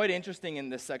something quite interesting in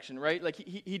this section, right? Like,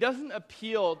 he doesn't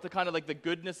appeal to kind of like the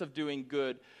goodness of doing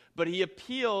good, but he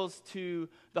appeals to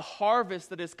the harvest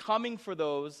that is coming for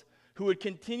those who would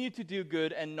continue to do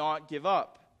good and not give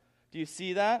up. Do you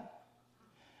see that?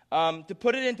 To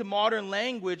put it into modern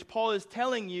language, Paul is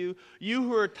telling you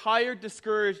who are tired,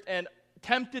 discouraged, and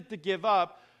tempted to give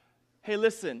up, hey,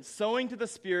 listen, sowing to the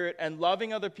Spirit and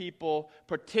loving other people,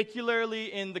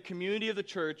 particularly in the community of the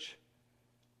church,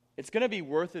 it's going to be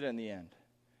worth it in the end.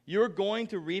 You're going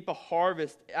to reap a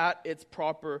harvest at its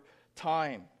proper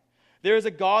time. There is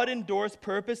a God-endorsed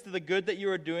purpose to the good that you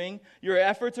are doing. Your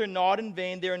efforts are not in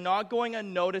vain. They are not going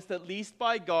unnoticed, at least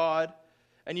by God,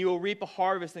 and you will reap a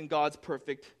harvest in God's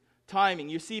perfect timing.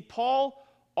 You see, Paul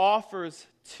offers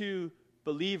to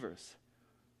believers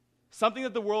something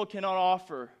that the world cannot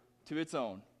offer to its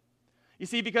own. You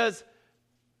see, because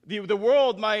the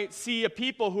world might see a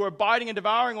people who are biting and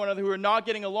devouring one another, who are not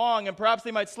getting along, and perhaps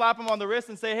they might slap them on the wrist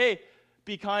and say, hey,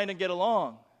 be kind and get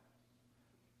along.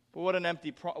 But what an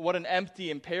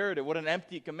empty imperative, what an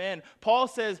empty command. Paul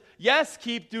says, yes,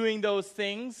 keep doing those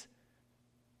things,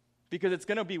 because it's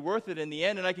going to be worth it in the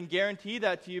end, and I can guarantee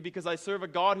that to you because I serve a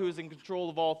God who is in control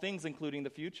of all things, including the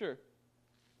future.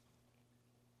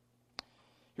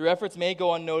 Your efforts may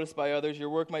go unnoticed by others. Your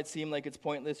work might seem like it's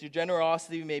pointless. Your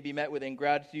generosity may be met with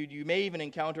ingratitude. You may even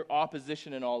encounter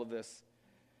opposition in all of this.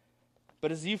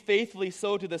 But as you faithfully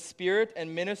sow to the Spirit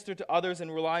and minister to others in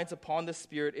reliance upon the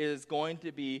Spirit, it is going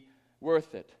to be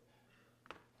worth it.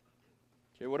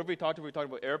 Okay, what have we talked about? We talked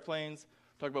about airplanes.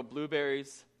 We talked about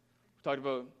blueberries. We talked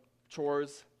about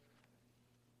chores.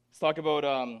 Let's talk about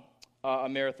a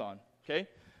marathon, okay?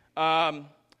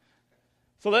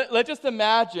 So let's just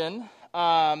imagine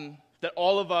that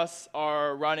all of us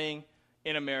are running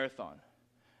in a marathon.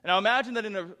 And now imagine that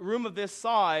in a room of this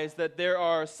size that there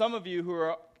are some of you who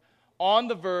are on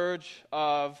the verge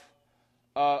of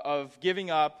giving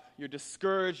up. You're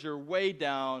discouraged, you're way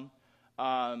down.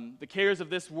 The cares of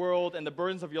this world and the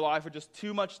burdens of your life are just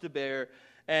too much to bear,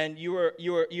 and you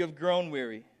have grown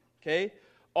weary, okay?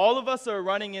 All of us are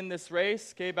running in this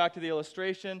race, okay, back to the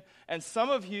illustration, and some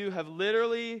of you have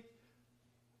literally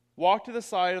walked to the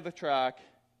side of the track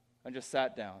and just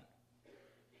sat down.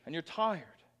 And you're tired.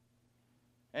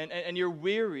 And you're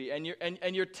weary,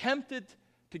 and you're tempted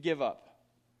to give up.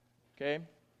 Okay?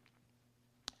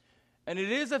 And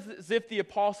it is as if the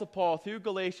Apostle Paul, through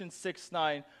Galatians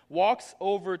 6:9, walks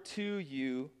over to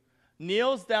you,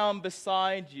 kneels down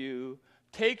beside you,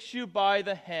 takes you by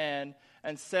the hand,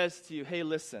 and says to you, hey,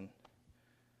 listen,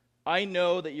 I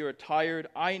know that you're tired.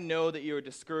 I know that you're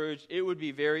discouraged. It would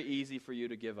be very easy for you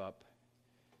to give up.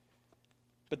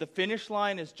 But the finish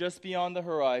line is just beyond the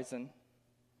horizon,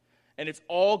 and it's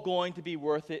all going to be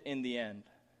worth it in the end.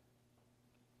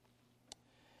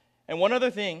 And one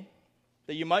other thing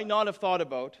that you might not have thought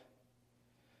about,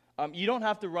 you don't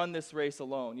have to run this race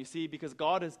alone. You see, because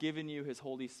God has given you His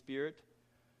Holy Spirit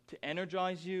to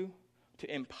energize you,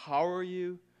 to empower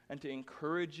you, and to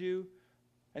encourage you.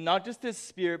 And not just His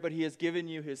Spirit, but He has given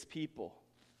you His people.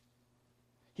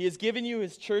 He has given you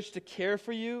His church to care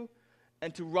for you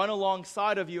and to run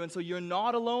alongside of you, and so you're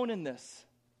not alone in this.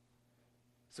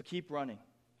 So keep running.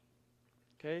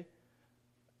 Okay?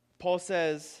 Paul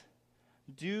says,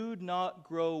 do not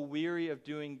grow weary of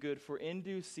doing good, for in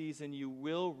due season you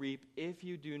will reap if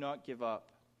you do not give up.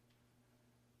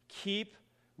 Keep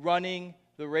running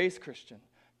the race, Christian.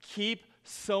 Keep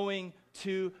sowing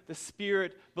to the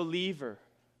Spirit, believer.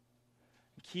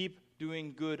 Keep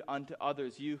doing good unto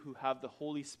others, you who have the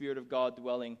Holy Spirit of God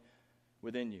dwelling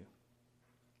within you.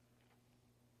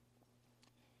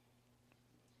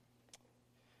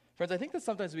 Friends, I think that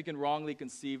sometimes we can wrongly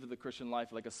conceive of the Christian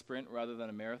life like a sprint rather than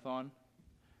a marathon.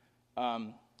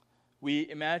 We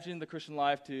imagine the Christian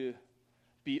life to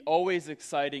be always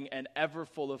exciting and ever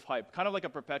full of hype, kind of like a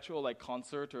perpetual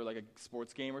concert or like a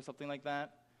sports game or something like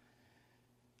that.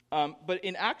 But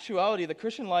in actuality, the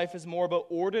Christian life is more about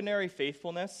ordinary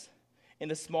faithfulness in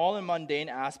the small and mundane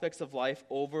aspects of life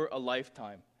over a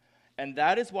lifetime. And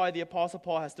that is why the Apostle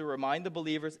Paul has to remind the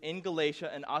believers in Galatia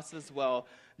and us as well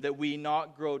that we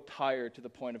not grow tired to the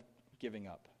point of giving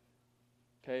up.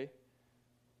 Okay?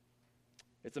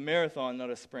 It's a marathon, not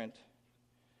a sprint.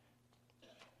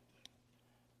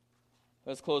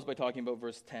 Let's close by talking about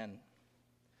verse 10.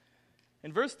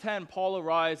 In verse 10, Paul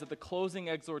arrives at the closing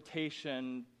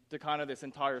exhortation to kind of this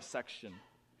entire section.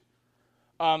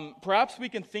 Perhaps we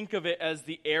can think of it as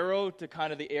the arrow to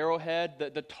kind of the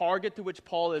arrowhead, the target to which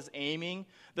Paul is aiming,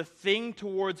 the thing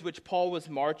towards which Paul was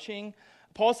marching.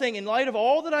 Paul's saying, in light of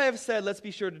all that I have said, let's be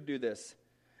sure to do this.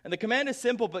 And the command is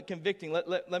simple but convicting.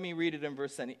 Let me read it in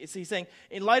verse 10. He's saying,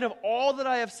 in light of all that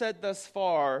I have said thus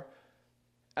far,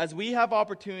 as we have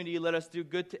opportunity, let us do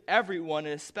good to everyone,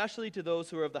 and especially to those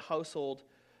who are of the household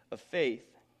of faith.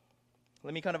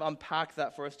 Let me kind of unpack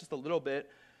that for us just a little bit.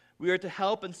 We are to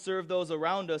help and serve those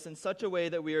around us in such a way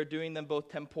that we are doing them both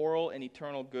temporal and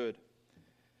eternal good.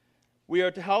 We are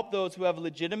to help those who have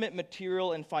legitimate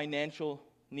material and financial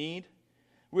need.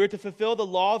 We are to fulfill the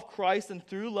law of Christ and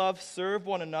through love serve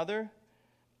one another.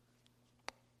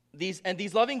 These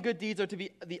loving good deeds are to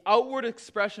be the outward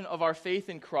expression of our faith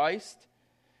in Christ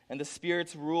and the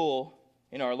Spirit's rule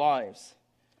in our lives.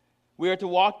 We are to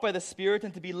walk by the Spirit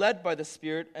and to be led by the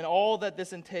Spirit, and all that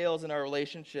this entails in our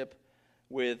relationship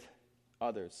with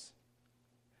others.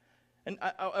 And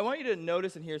I want you to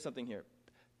notice and hear something here.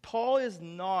 Paul is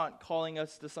not calling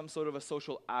us to some sort of a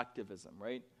social activism,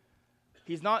 right?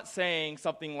 He's not saying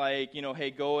something like,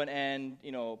 hey, go and end,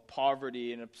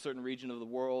 poverty in a certain region of the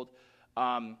world.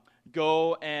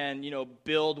 Go and,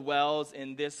 build wells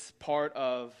in this part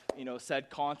of,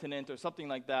 said continent or something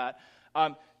like that.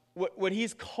 What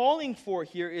he's calling for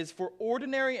here is for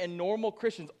ordinary and normal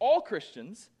Christians, all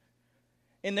Christians,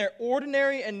 in their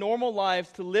ordinary and normal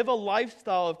lives to live a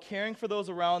lifestyle of caring for those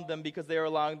around them because they are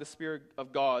allowing the Spirit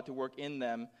of God to work in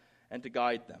them and to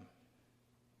guide them.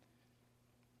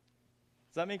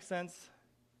 Does that make sense?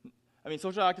 I mean,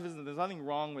 social activism, there's nothing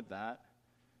wrong with that.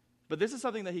 But this is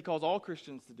something that he calls all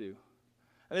Christians to do.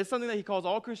 And it's something that he calls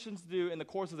all Christians to do in the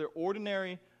course of their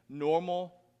ordinary,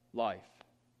 normal life.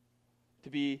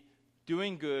 To be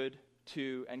doing good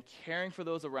to and caring for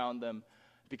those around them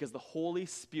because the Holy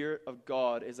Spirit of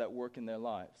God is at work in their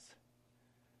lives.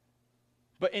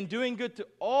 But in doing good to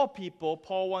all people,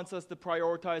 Paul wants us to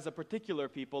prioritize a particular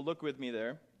people. Look with me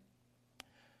there.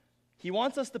 He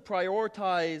wants us to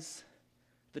prioritize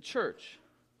the church.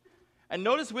 And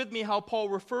notice with me how Paul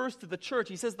refers to the church.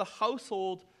 He says the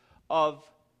household of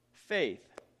faith.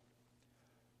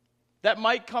 That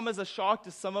might come as a shock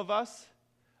to some of us.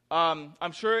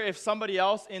 I'm sure if somebody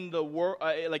else in the world,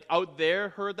 like out there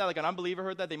heard that, like an unbeliever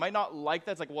heard that, they might not like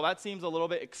that. It's like, well, that seems a little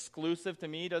bit exclusive to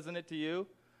me, doesn't it to you?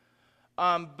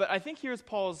 But I think here's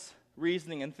Paul's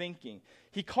reasoning and thinking.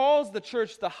 He calls the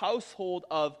church the household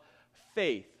of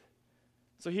faith.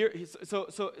 So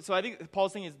I think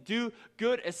Paul's saying is do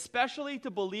good especially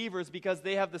to believers because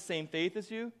they have the same faith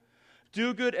as you.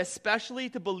 Do good especially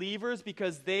to believers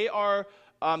because they are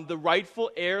the rightful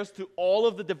heirs to all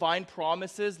of the divine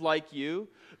promises like you.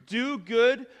 Do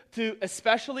good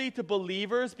especially to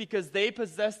believers because they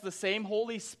possess the same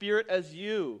Holy Spirit as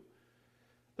you.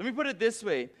 Let me put it this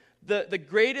way. The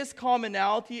greatest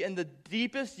commonality and the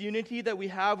deepest unity that we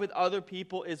have with other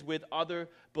people is with other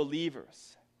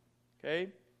believers. Okay?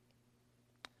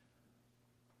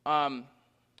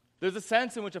 There's a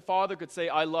sense in which a father could say,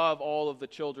 I love all of the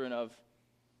children of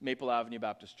Maple Avenue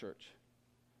Baptist Church.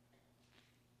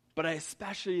 But I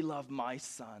especially love my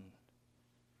son.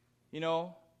 You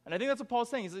know? And I think that's what Paul's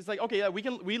saying. It's like, okay, yeah,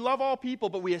 we love all people,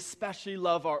 but we especially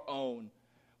love our own.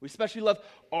 We especially love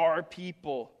our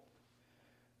people.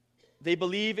 They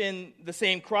believe in the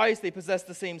same Christ. They possess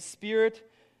the same Spirit.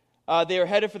 They are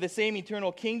headed for the same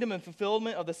eternal kingdom and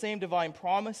fulfillment of the same divine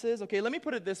promises. Okay, let me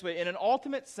put it this way. In an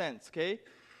ultimate sense, okay?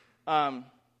 You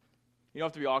don't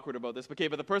have to be awkward about this, okay?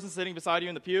 But the person sitting beside you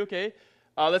in the pew, okay?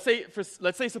 Let's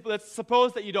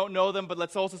suppose that you don't know them, but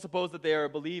let's also suppose that they are a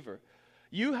believer.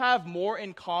 You have more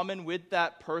in common with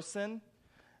that person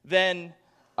than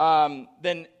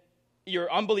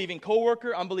your unbelieving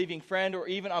coworker, unbelieving friend, or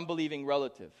even unbelieving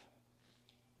relative.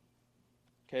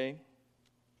 Okay?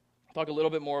 I'll talk a little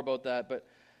bit more about that, but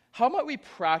how might we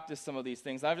practice some of these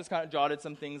things? I've just kind of jotted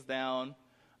some things down.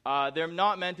 They're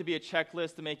not meant to be a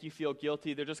checklist to make you feel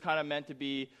guilty. They're just kind of meant to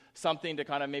be something to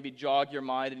kind of maybe jog your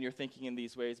mind and your thinking in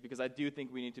these ways, because I do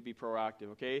think we need to be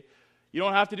proactive, okay? You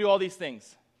don't have to do all these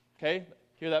things, okay?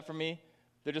 Hear that from me?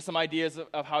 They're just some ideas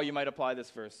of how you might apply this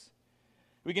verse.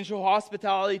 We can show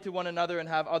hospitality to one another and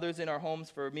have others in our homes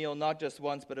for a meal, not just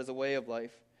once, but as a way of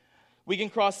life. We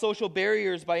can cross social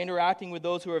barriers by interacting with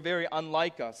those who are very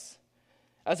unlike us.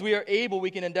 As we are able, we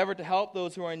can endeavor to help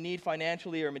those who are in need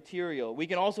financially or material. We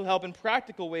can also help in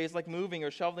practical ways like moving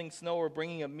or shoveling snow or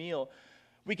bringing a meal.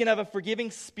 We can have a forgiving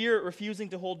spirit, refusing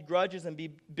to hold grudges and be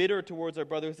bitter towards our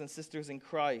brothers and sisters in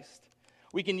Christ.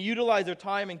 We can utilize our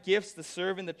time and gifts to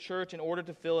serve in the church in order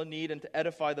to fill a need and to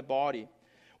edify the body.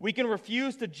 We can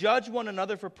refuse to judge one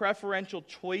another for preferential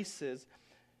choices.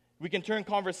 We can turn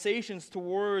conversations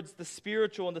towards the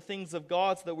spiritual and the things of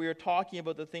God so that we are talking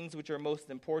about the things which are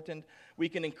most important. We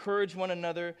can encourage one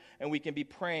another, and we can be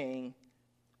praying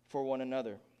for one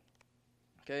another.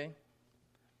 Okay?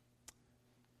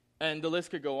 And the list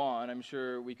could go on. I'm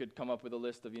sure we could come up with a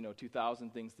list of,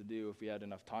 2,000 things to do if we had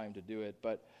enough time to do it.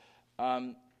 But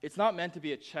it's not meant to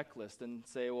be a checklist and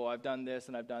say, well, I've done this,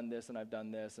 and I've done this, and I've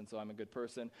done this, and so I'm a good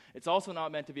person. It's also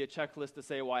not meant to be a checklist to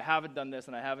say, well, I haven't done this,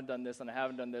 and I haven't done this, and I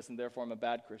haven't done this, and therefore I'm a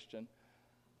bad Christian.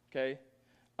 Okay?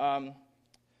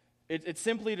 It's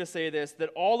simply to say this, that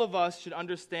all of us should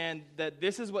understand that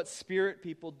this is what Spirit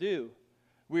people do.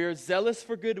 We are zealous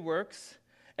for good works,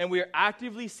 and we are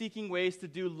actively seeking ways to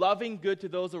do loving good to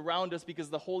those around us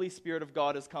because the Holy Spirit of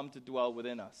God has come to dwell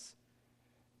within us.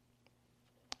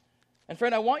 And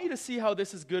friend, I want you to see how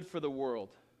this is good for the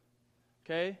world,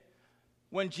 okay?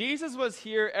 When Jesus was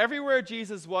here, everywhere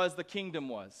Jesus was, the kingdom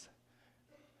was.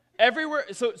 Everywhere,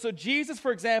 so Jesus,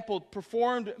 for example,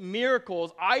 performed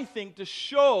miracles, I think, to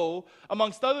show,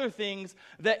 amongst other things,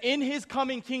 that in his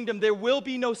coming kingdom there will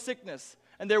be no sickness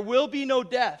and there will be no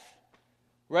death,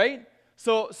 right?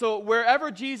 So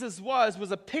wherever Jesus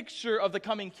was a picture of the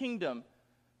coming kingdom.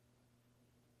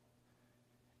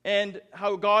 And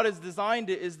how God has designed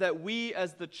it is that we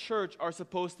as the church are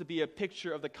supposed to be a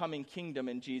picture of the coming kingdom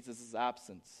in Jesus'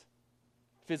 absence,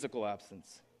 physical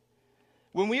absence.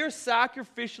 When we are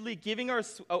sacrificially giving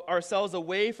ourselves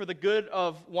away for the good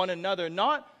of one another,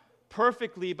 not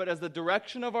perfectly, but as the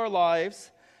direction of our lives,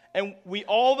 and we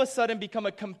all of a sudden become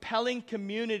a compelling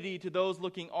community to those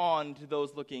looking on, to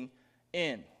those looking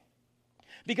in.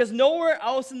 Because nowhere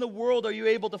else in the world are you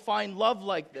able to find love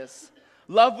like this.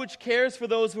 Love which cares for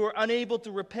those who are unable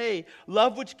to repay.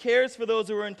 Love which cares for those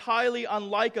who are entirely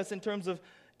unlike us in terms of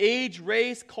age,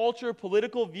 race, culture,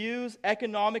 political views,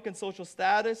 economic and social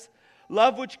status.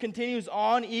 love which continues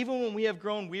on even when we have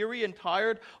grown weary and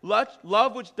tired,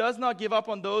 love which does not give up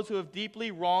on those who have deeply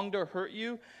wronged or hurt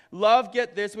you, love,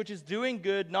 get this, which is doing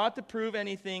good, not to prove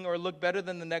anything or look better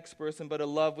than the next person, but a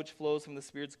love which flows from the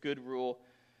Spirit's good rule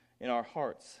in our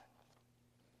hearts.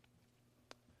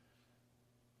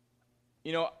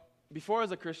 You know, before I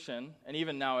was a Christian, and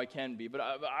even now I can be, but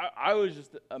I was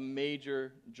just a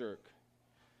major jerk.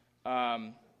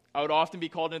 I would often be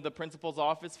called into the principal's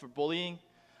office for bullying.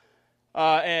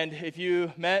 And if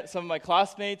you met some of my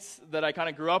classmates that I kind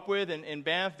of grew up with in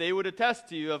Banff, they would attest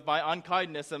to you of my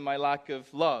unkindness and my lack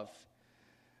of love.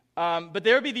 But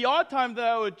there would be the odd time that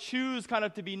I would choose kind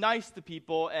of to be nice to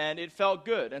people, and it felt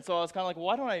good. And so I was kind of like, well,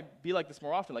 why don't I be like this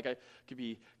more often? Like I could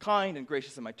be kind and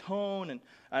gracious in my tone, and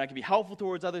I could be helpful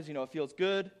towards others. You know, it feels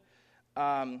good.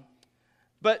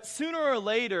 But sooner or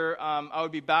later, I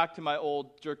would be back to my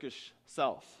old jerkish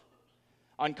self.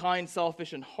 Unkind,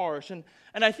 selfish, and harsh. And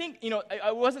I think, you know,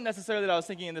 I wasn't necessarily that I was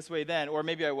thinking in this way then, or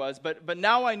maybe I was, but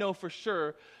now I know for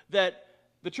sure that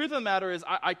the truth of the matter is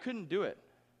I couldn't do it.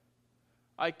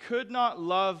 I could not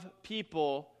love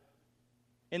people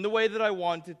in the way that I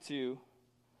wanted to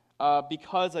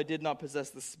because I did not possess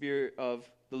the Spirit of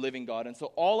the living God. And so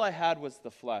all I had was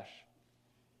the flesh.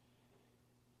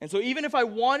 And so even if I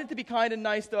wanted to be kind and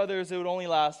nice to others, it would only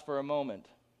last for a moment.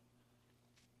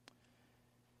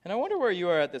 And I wonder where you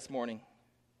are at this morning.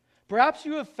 Perhaps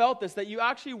you have felt this, that you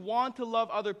actually want to love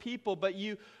other people, but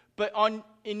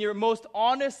in your most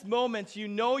honest moments, you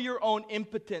know your own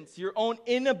impotence, your own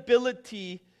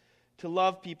inability to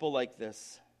love people like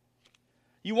this.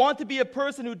 You want to be a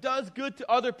person who does good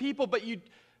to other people, but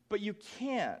you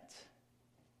can't.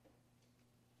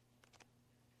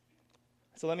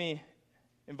 So let me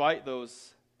invite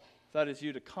those, if that is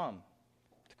you, to come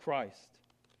to Christ.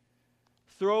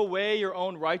 Throw away your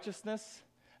own righteousness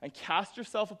and cast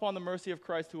yourself upon the mercy of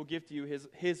Christ, who will give to you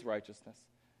his righteousness.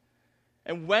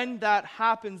 And when that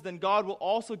happens, then God will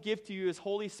also give to you His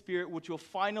Holy Spirit, which will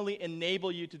finally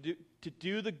enable you to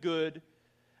do the good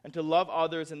and to love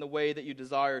others in the way that you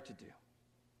desire to do.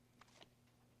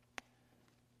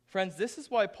 Friends, this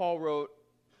is why Paul wrote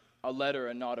a letter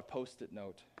and not a post-it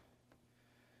note.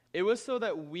 It was so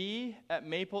that we at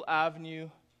Maple Avenue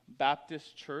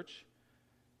Baptist Church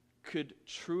could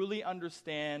truly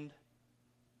understand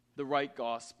the right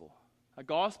gospel. A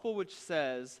gospel which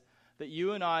says that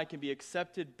you and I can be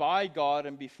accepted by God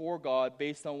and before God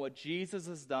based on what Jesus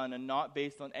has done and not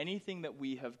based on anything that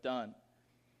we have done.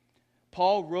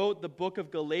 Paul wrote the book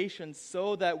of Galatians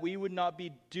so that we would not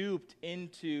be duped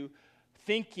into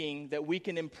thinking that we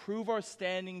can improve our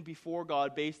standing before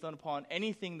God based upon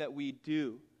anything that we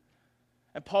do.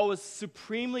 And Paul was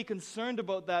supremely concerned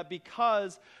about that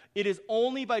because it is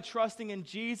only by trusting in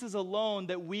Jesus alone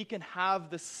that we can have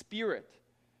the Spirit.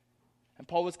 And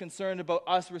Paul was concerned about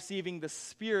us receiving the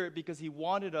Spirit because he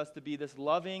wanted us to be this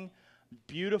loving,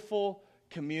 beautiful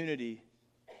community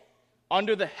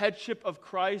under the headship of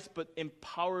Christ, but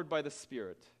empowered by the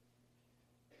Spirit.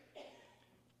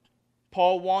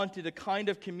 Paul wanted a kind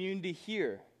of community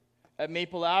here at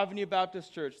Maple Avenue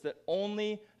Baptist Church that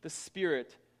only the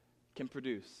Spirit can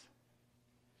produce.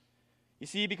 You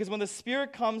see, because when the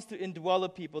Spirit comes to indwell a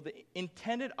people, the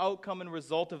intended outcome and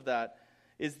result of that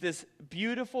is this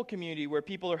beautiful community where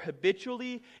people are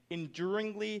habitually,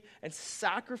 enduringly, and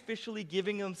sacrificially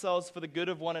giving themselves for the good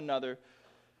of one another,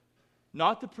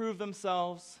 not to prove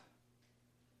themselves,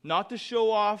 not to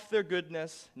show off their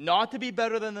goodness, not to be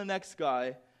better than the next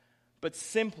guy, but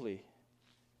simply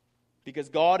because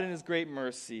God in His great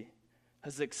mercy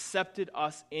has accepted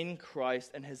us in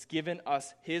Christ and has given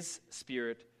us His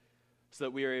Spirit so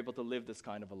that we are able to live this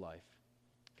kind of a life.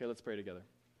 Okay, let's pray together.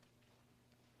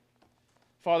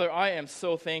 Father, I am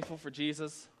so thankful for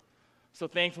Jesus, so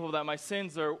thankful that my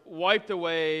sins are wiped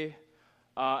away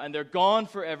and they're gone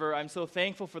forever. I'm so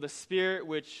thankful for the Spirit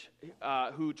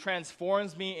who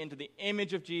transforms me into the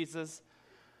image of Jesus.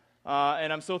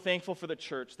 And I'm so thankful for the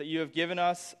church that you have given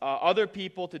us other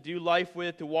people to do life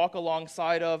with, to walk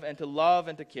alongside of, and to love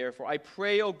and to care for. I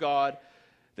pray, oh God,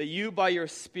 that you by your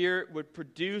Spirit would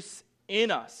produce in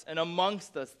us and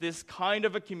amongst us this kind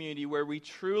of a community where we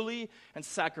truly and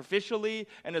sacrificially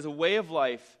and as a way of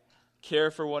life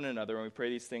care for one another. And we pray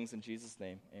these things in Jesus'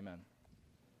 name. Amen.